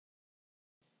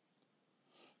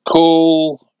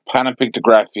Cool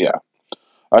Panapictagraphia.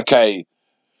 Okay,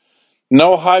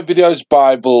 Noahide Videos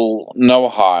Bible,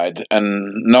 Noahide,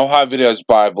 and Noahide Videos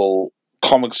Bible,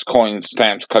 comics, coins,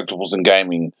 stamps, collectibles, and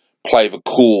gaming play the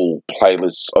cool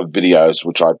playlists of videos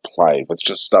which I play. It's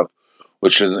just stuff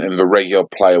which is in the regular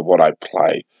play of what I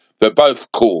play. They're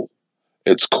both cool.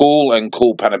 It's cool and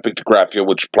cool Panapictagraphia,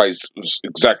 which plays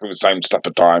exactly the same stuff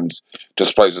at times,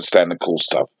 just plays the standard cool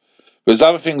stuff. There's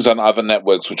other things on other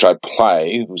networks which I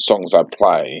play, the songs I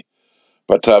play,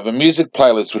 but the music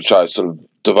playlists which I sort of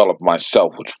developed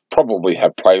myself, which probably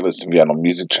have playlists in the on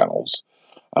music channels,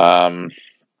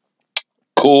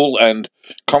 Cool and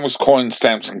comics, coins,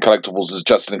 stamps, and collectibles is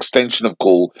just an extension of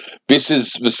Cool. This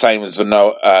is the same as the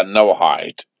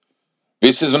Noahide.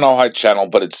 This is a Noahide channel,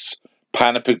 but it's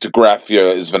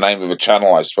Panapictagraphia is the name of the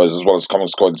channel, I suppose, as well as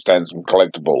comics, coins, stamps, and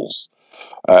collectibles.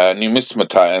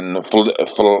 Numismata and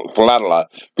Philatela.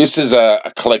 This is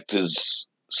a collector's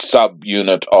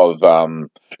subunit of.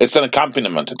 It's an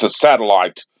accompaniment. It's a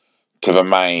satellite to the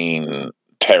main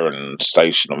Terran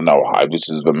station of Noahide. This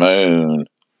is the moon.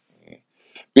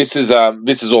 This is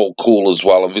all cool as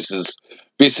well, and this is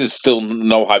still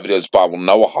Noahide Videos Bible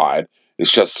Noahide.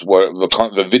 It's just where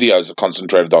the videos are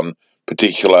concentrated on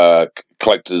particular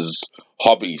collectors'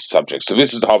 hobby subjects. So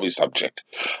this is the hobby subject.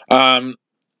 The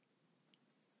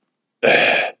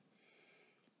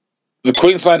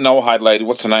Queensland Noahide lady,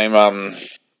 what's her name?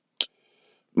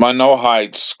 My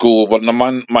Noahide school, but my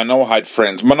Noahide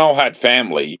friends, my Noahide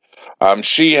family,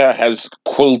 she has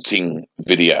quilting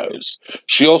videos.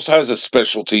 She also has a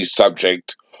specialty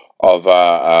subject of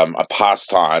a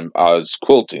pastime as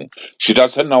quilting. She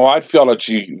does her Noahide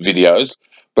theology videos,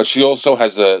 but she also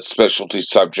has a specialty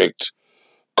subject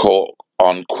called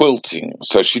on quilting.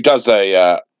 So she does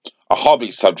a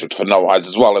hobby subject for Noahides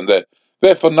as well, and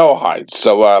they're for Noahides.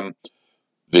 So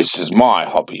this is my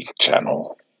hobby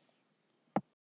channel.